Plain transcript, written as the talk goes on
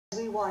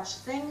watch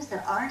things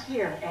that aren't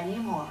here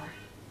anymore.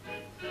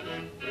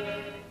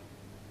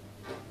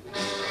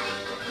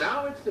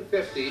 Now it's the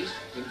 50s,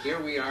 and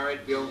here we are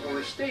at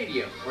Gilmore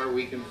Stadium, where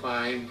we can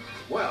find,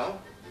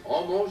 well,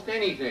 almost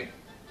anything.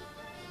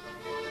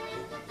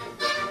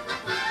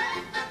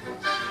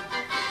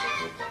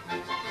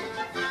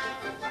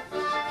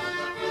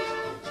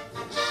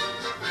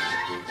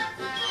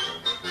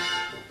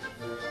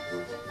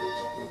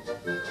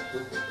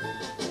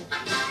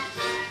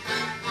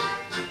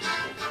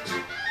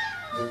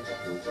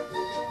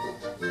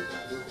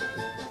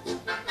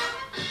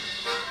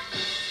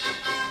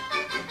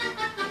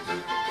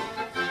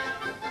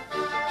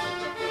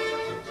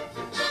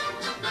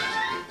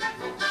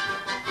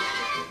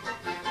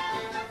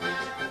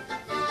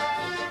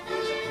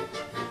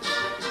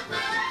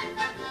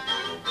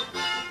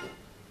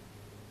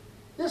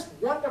 This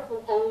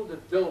wonderful old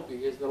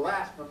adobe is the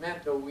last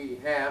memento we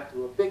have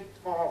to a big,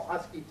 tall,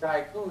 husky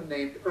tycoon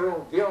named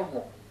Earl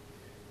Gilmore.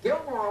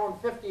 Gilmore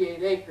owned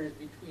 58 acres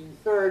between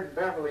 3rd and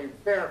Beverly and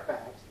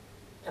Fairfax,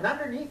 and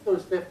underneath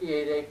those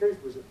 58 acres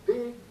was a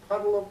big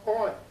puddle of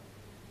oil.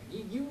 And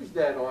he used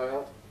that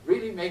oil to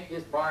really make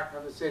his mark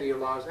on the city of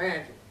Los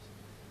Angeles.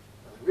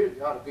 Now, there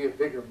really ought to be a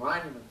bigger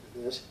monument to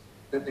this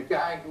than the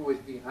guy who was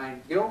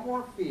behind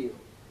Gilmore Field,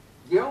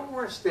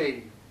 Gilmore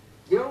Stadium,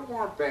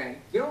 Gilmore Bank,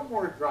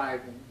 Gilmore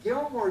Drive-In,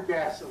 Gilmore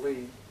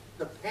Gasoline,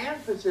 the Pan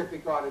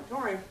Pacific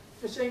Auditorium,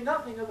 to say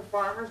nothing of the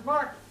Farmers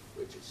Market,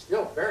 which is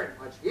still very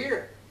much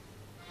here.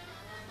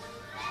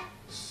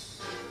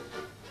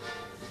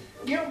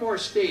 Gilmore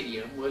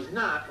Stadium was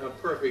not a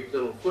perfect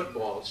little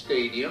football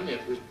stadium.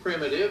 It was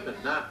primitive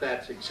and not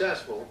that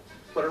successful,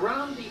 but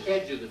around the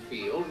edge of the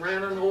field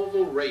ran an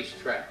oval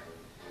racetrack,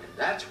 and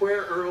that's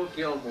where Earl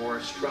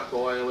Gilmore struck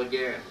oil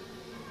again.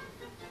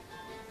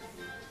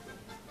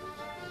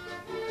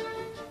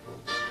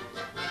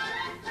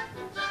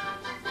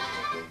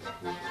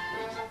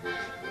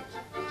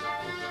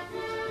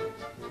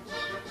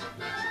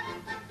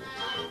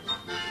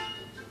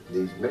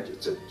 These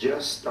midgets had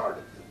just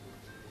started,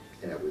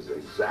 and it was an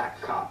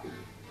exact copy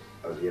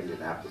of the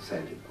Indianapolis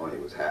engine, only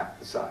it was half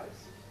the size.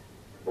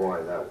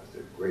 Boy, that was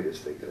the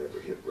greatest thing that ever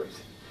hit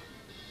racing.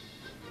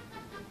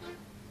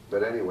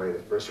 But anyway, the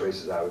first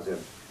races I was in,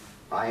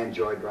 I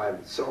enjoyed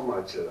driving so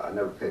much that I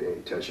never paid any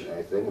attention to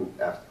anything.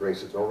 And after the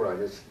race was over, I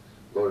just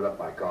loaded up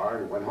my car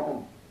and went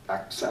home,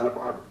 back to Santa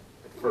Barbara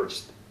at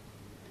first.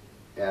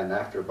 And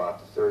after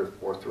about the 3rd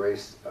or 4th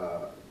race,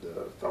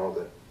 the fellow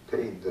that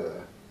paid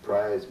the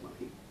prize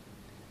money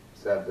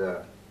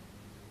said,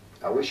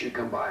 I wish you'd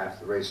come by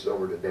after the race is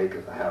over today,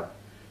 because I have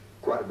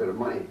quite a bit of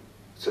money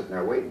sitting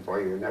there waiting for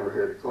you. You're never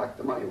here to collect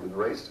the money when the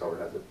race is over.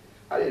 And I said,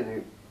 I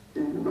didn't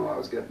even know I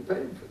was getting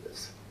paid for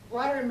this.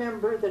 Well, I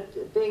remember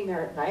that being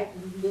there at night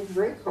and being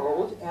very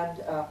cold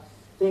and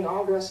being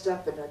all dressed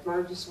up in a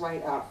gorgeous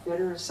white outfit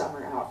or a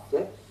summer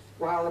outfit,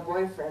 while the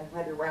boyfriend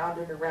went around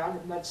and around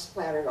and mud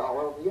splattered all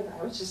over you. And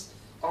I was just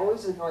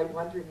always annoyed,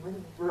 wondering when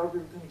in the world we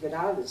were going to get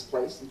out of this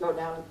place and go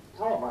down to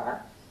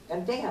Palomar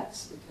and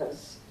dance,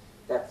 because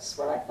that's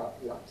what I thought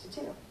we ought to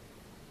do.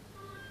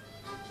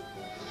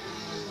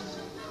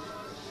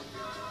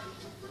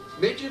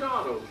 Midget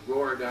autos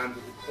roared onto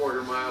the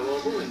quarter-mile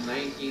oval in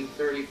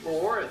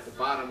 1934 at the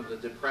bottom of the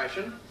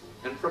Depression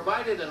and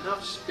provided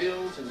enough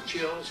spills and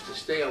chills to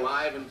stay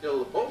alive until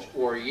the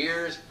post-war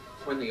years,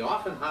 when the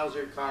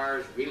Offenhauser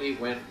cars really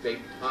went big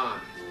time.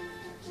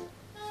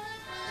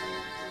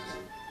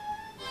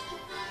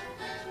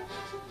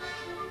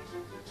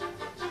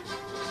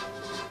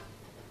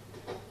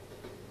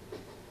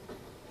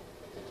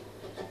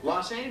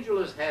 Los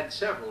Angeles had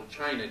several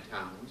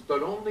Chinatowns,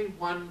 but only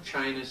one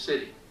China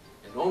City,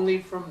 and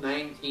only from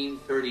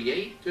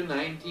 1938 to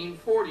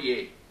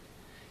 1948.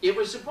 It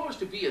was supposed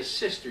to be a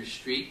sister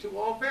street to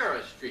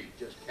Olvera Street,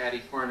 just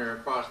catty-corner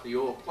across the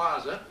old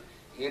plaza,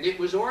 and it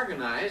was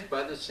organized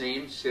by the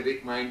same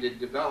civic-minded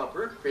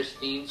developer,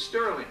 Christine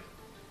Sterling.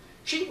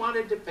 She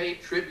wanted to pay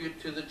tribute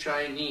to the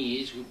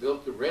Chinese who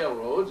built the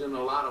railroads in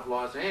a lot of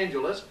Los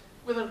Angeles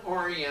with an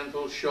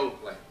Oriental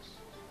showplace.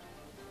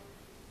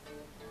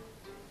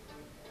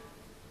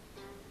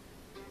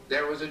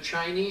 There was a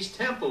Chinese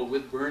temple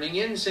with burning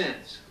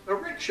incense, a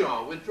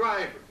rickshaw with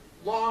driver,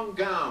 long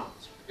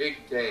gowns,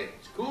 pigtails,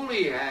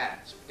 coolie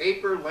hats,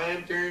 paper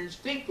lanterns,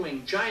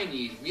 tinkling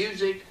Chinese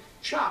music,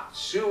 chopped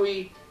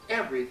suey,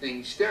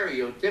 everything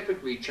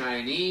stereotypically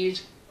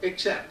Chinese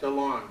except the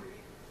laundry.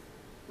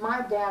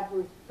 My dad, who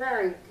was a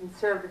very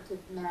conservative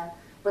man,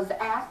 was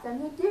asked,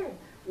 and he did,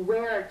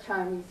 wear a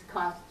Chinese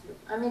costume.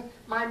 I mean,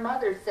 my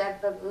mother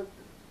said that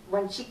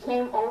when she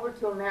came over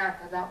to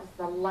America, that was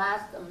the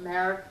last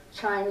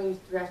Chinese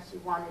dress she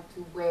wanted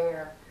to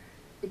wear,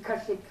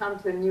 because she'd come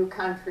to a new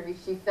country.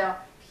 She felt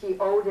she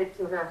owed it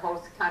to her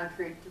host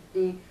country to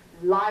be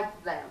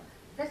like them.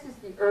 This is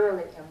the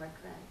early immigrant.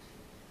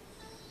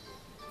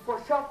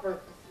 For show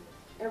purposes,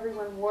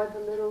 everyone wore the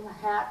little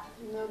hat,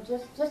 you know,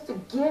 just to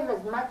give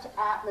as much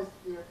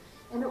atmosphere.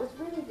 And it was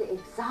really the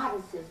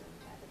exoticism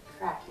that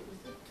attracted. It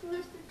was a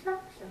tourist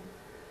attraction.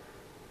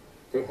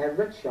 They had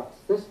rickshaws.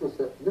 This was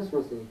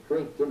a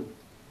great gimmick,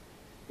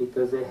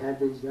 because they had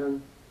these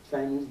young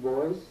Chinese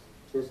boys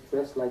just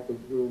dressed like they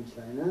do in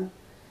China,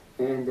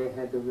 and they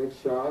had the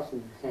rickshaws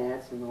and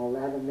hats and all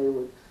that, and they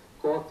would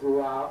go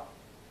throughout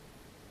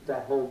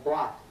that whole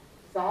block.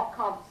 It's all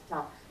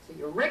cobblestone. So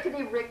you're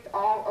rickety-ricked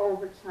all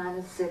over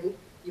China City.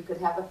 You could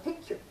have a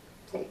picture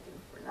taken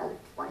for another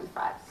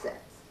 25 cents.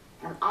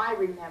 And I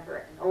remember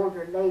an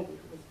older lady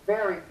who was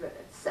very good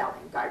at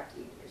selling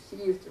gardenias. She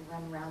used to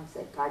run around and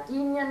say,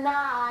 "Gardenia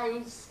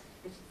nice."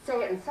 And she'd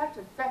say it in such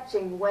a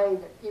fetching way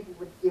that people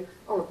would feel,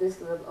 oh,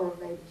 this little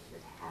old lady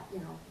should have, you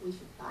know, we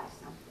should buy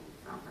something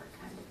from her,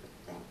 kind of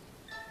a thing.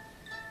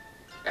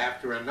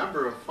 After a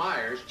number of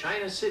fires,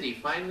 China City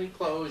finally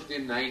closed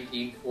in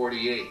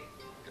 1948.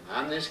 And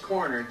on this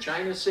corner,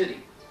 China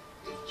City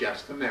is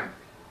just a memory.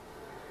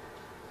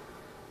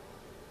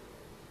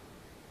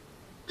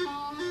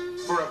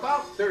 For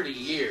about 30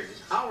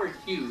 years, Howard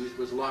Hughes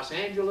was Los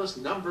Angeles'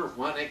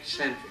 #1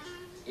 eccentric,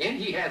 and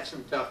he had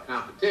some tough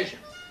competition.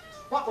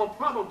 What will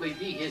probably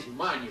be his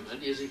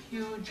monument is a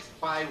huge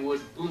plywood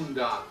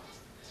boondoggle,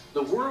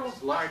 the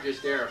world's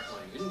largest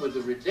airplane with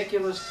the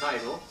ridiculous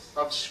title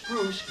of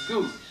Spruce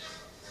Goose.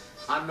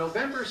 On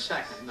November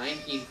 2nd,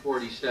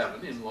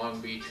 1947, in Long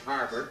Beach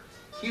Harbor,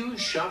 Hughes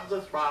shoved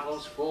the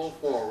throttles full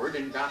forward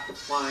and got the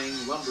flying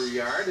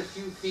lumberyard a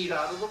few feet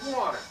out of the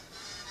water.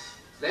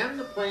 Then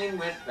the plane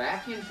went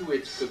back into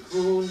its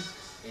cocoon,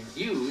 and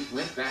Hughes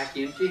went back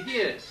into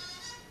his.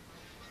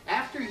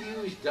 After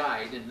Hughes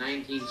died in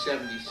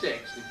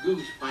 1976, the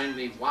Goose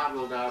finally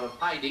waddled out of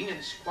hiding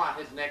and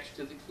squatted next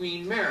to the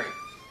Queen Mary,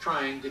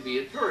 trying to be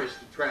a tourist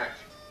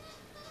attraction.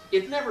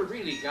 It never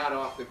really got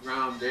off the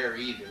ground there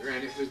either,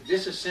 and it was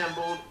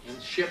disassembled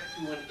and shipped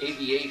to an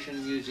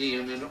aviation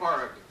museum in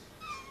Oregon.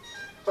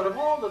 But of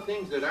all the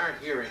things that aren't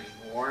here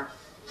anymore,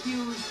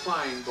 Hughes'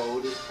 flying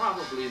boat is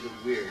probably the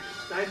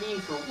weirdest. I mean,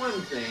 for one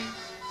thing,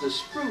 the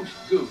Spruce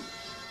Goose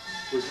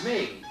was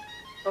made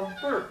of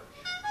birch.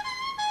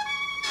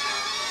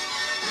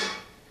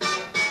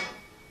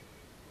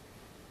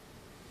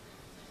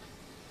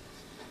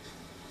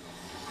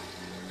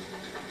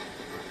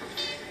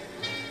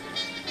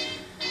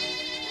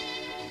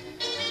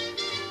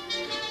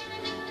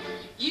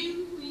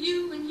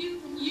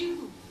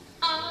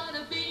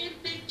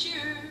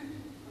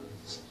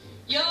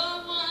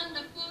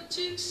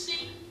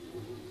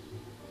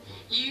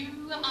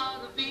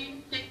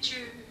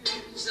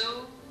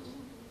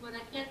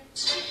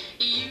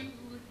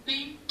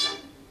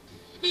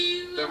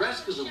 The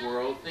rest of the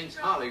world thinks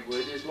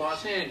Hollywood is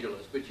Los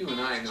Angeles, but you and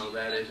I know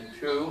that isn't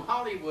true.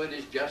 Hollywood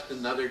is just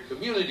another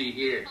community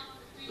here,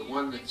 the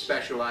one that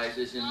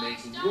specializes in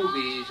making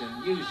movies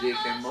and music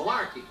and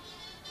malarkey.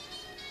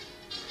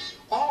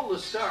 All the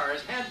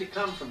stars had to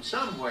come from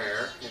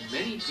somewhere, and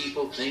many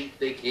people think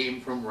they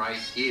came from right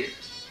here.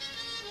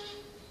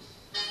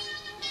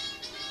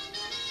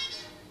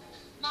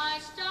 My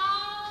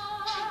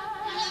star,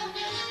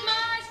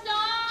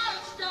 star.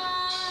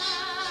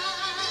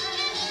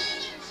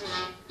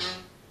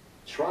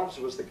 Schwab's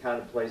was the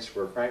kind of place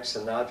where Frank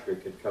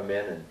Sinatra could come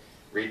in and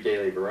read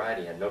Daily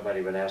Variety and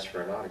nobody would ask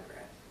for an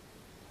autograph.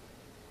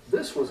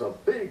 This was a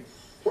big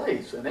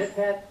place, and it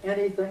had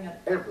anything and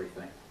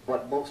everything.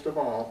 But most of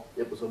all,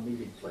 it was a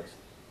meeting place.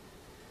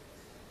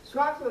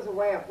 Schwab's was a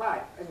way of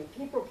life. I mean,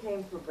 people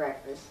came for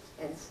breakfast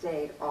and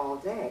stayed all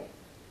day.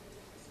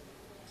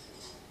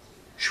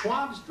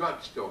 Schwab's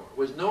drugstore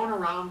was known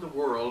around the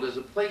world as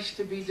a place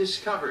to be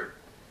discovered,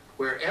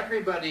 where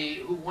everybody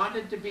who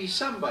wanted to be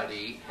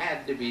somebody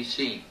had to be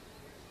seen.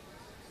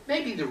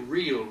 Maybe the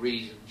real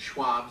reason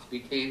Schwab's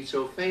became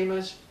so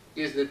famous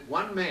is that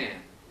one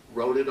man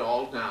wrote it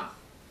all down.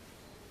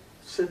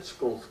 Sid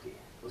Skolsky,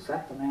 was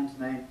that the man's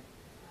name?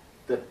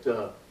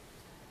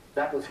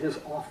 That was his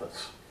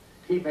office.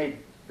 He made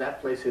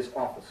that place his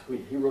office.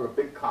 He wrote a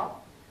big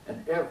column,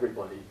 and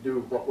everybody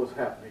knew what was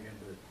happening in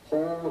the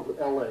whole of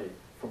L.A.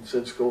 from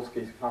Sid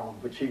Skolsky's column,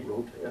 which he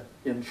wrote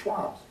in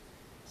Schwab's.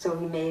 So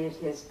he made it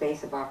his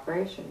base of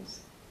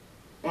operations,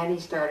 and he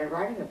started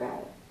writing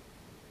about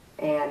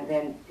it. And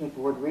then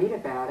people would read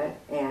about it,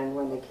 and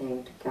when they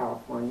came to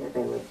California,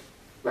 they would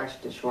rush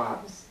to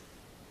Schwab's.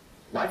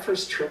 My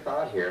first trip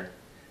out here,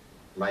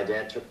 my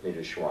dad took me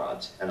to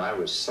Schwab's, and I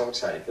was so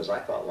excited because I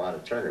thought Lana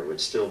Turner would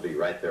still be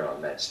right there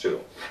on that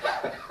stool.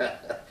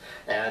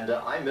 And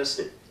I missed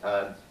it.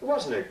 It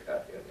wasn't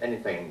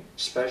anything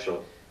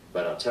special,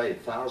 but I'll tell you,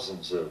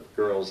 thousands of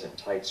girls in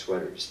tight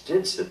sweaters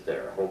did sit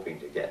there hoping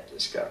to get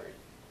discovered.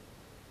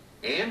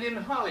 And in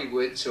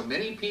Hollywood, so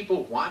many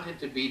people wanted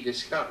to be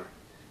discovered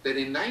that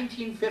in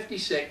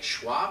 1956,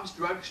 Schwab's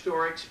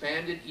drugstore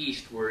expanded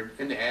eastward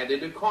and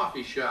added a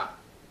coffee shop.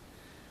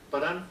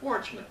 But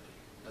unfortunately,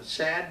 a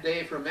sad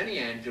day for many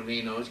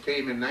Angelenos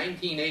came in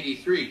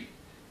 1983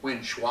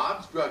 when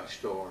Schwab's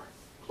drugstore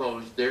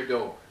closed their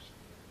doors.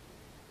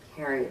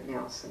 Harriet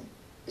Nelson.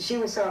 She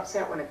was so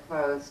upset when it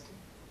closed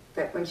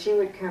that when she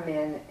would come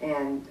in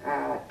and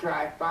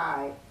drive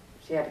by,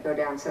 she had to go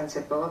down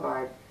Sunset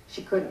Boulevard,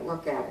 she couldn't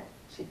look at it.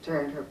 She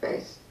turned her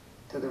face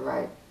to the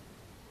right.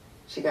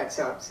 She got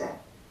so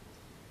upset.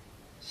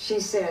 she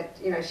said,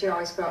 you know, she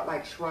always felt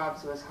like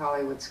Schwab's was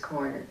Hollywood's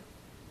corner.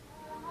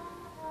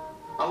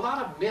 A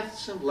lot of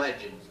myths and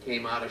legends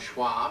came out of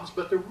Schwab's,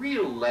 but the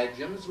real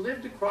legends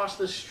lived across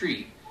the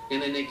street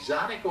in an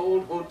exotic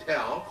old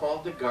hotel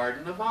called the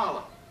Garden of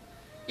Allah.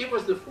 It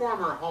was the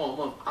former home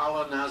of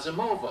Alla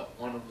Nazimova,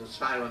 one of the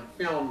silent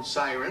film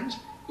sirens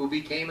who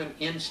became an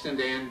instant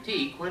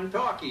antique when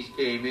talkies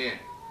came in.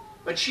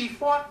 But she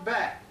fought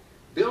back,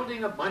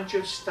 building a bunch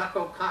of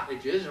stucco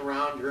cottages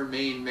around her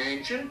main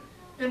mansion,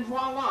 and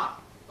voila,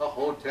 a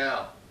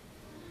hotel.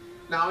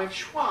 Now, if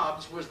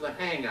Schwab's was the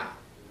hangout,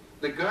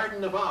 the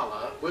Garden of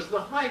Allah was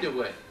the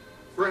hideaway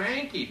for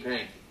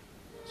hanky-panky.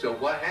 So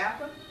what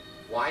happened?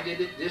 Why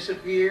did it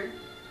disappear?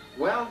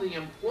 Well, the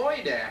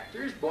employed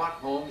actors bought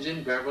homes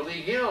in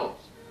Beverly Hills.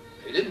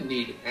 They didn't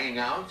need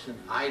hangouts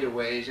and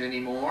hideaways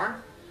anymore.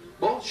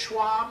 Both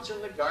Schwab's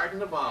and the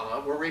Garden of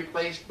Allah were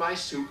replaced by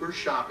super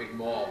shopping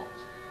malls.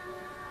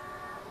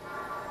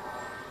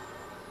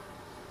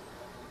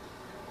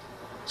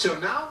 So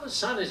now the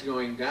sun is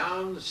going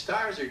down, the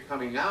stars are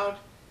coming out,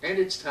 and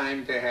it's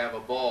time to have a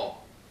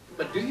ball.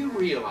 But do you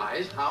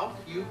realize how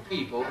few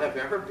people have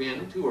ever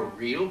been to a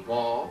real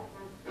ball?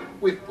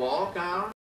 With ball gowns?